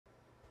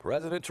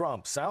President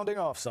Trump sounding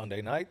off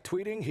Sunday night,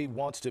 tweeting he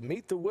wants to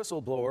meet the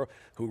whistleblower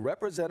who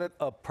represented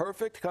a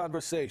perfect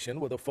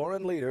conversation with a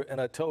foreign leader in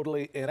a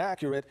totally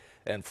inaccurate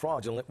and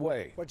fraudulent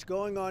way. What's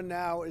going on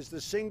now is the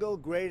single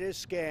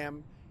greatest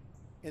scam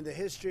in the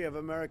history of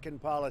American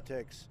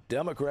politics.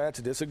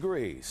 Democrats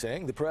disagree,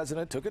 saying the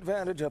president took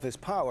advantage of his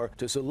power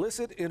to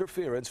solicit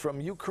interference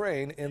from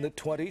Ukraine in the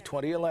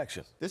 2020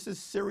 election. This is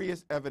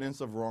serious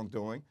evidence of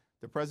wrongdoing.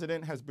 The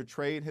president has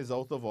betrayed his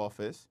oath of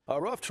office. A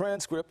rough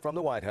transcript from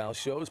the White House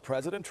shows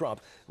President Trump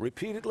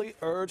repeatedly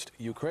urged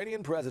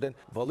Ukrainian President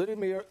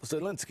Volodymyr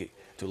Zelensky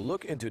to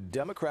look into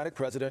Democratic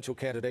presidential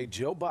candidate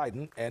Joe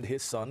Biden and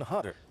his son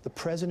Hunter. The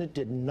president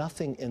did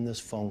nothing in this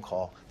phone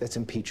call that's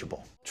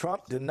impeachable.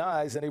 Trump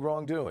denies any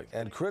wrongdoing,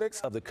 and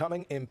critics of the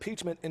coming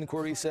impeachment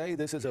inquiry say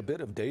this is a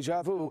bit of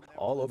deja vu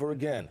all over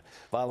again,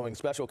 following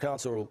special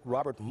counsel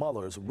Robert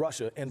Mueller's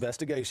Russia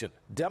investigation.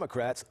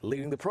 Democrats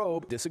leading the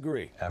probe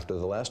disagree. After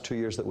the last 2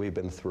 years that we've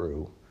been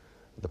through,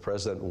 the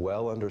president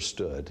well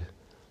understood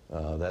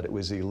that it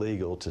was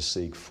illegal to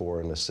seek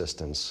foreign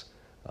assistance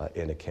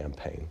in a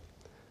campaign.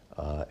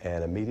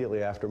 And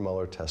immediately after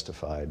Mueller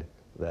testified,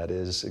 that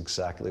is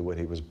exactly what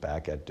he was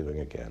back at doing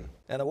again.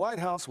 And the White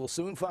House will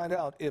soon find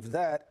out if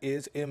that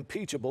is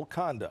impeachable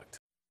conduct.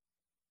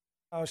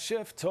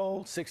 Schiff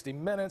told 60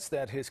 Minutes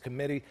that his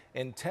committee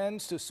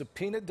intends to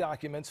subpoena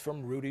documents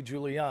from Rudy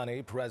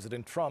Giuliani,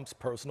 President Trump's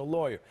personal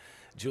lawyer.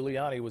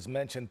 Giuliani was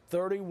mentioned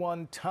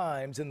 31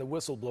 times in the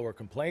whistleblower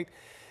complaint.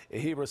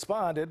 He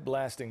responded,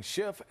 blasting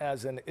Schiff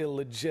as an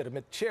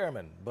illegitimate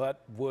chairman,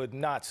 but would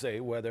not say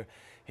whether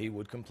he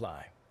would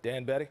comply.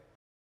 Dan, Betty?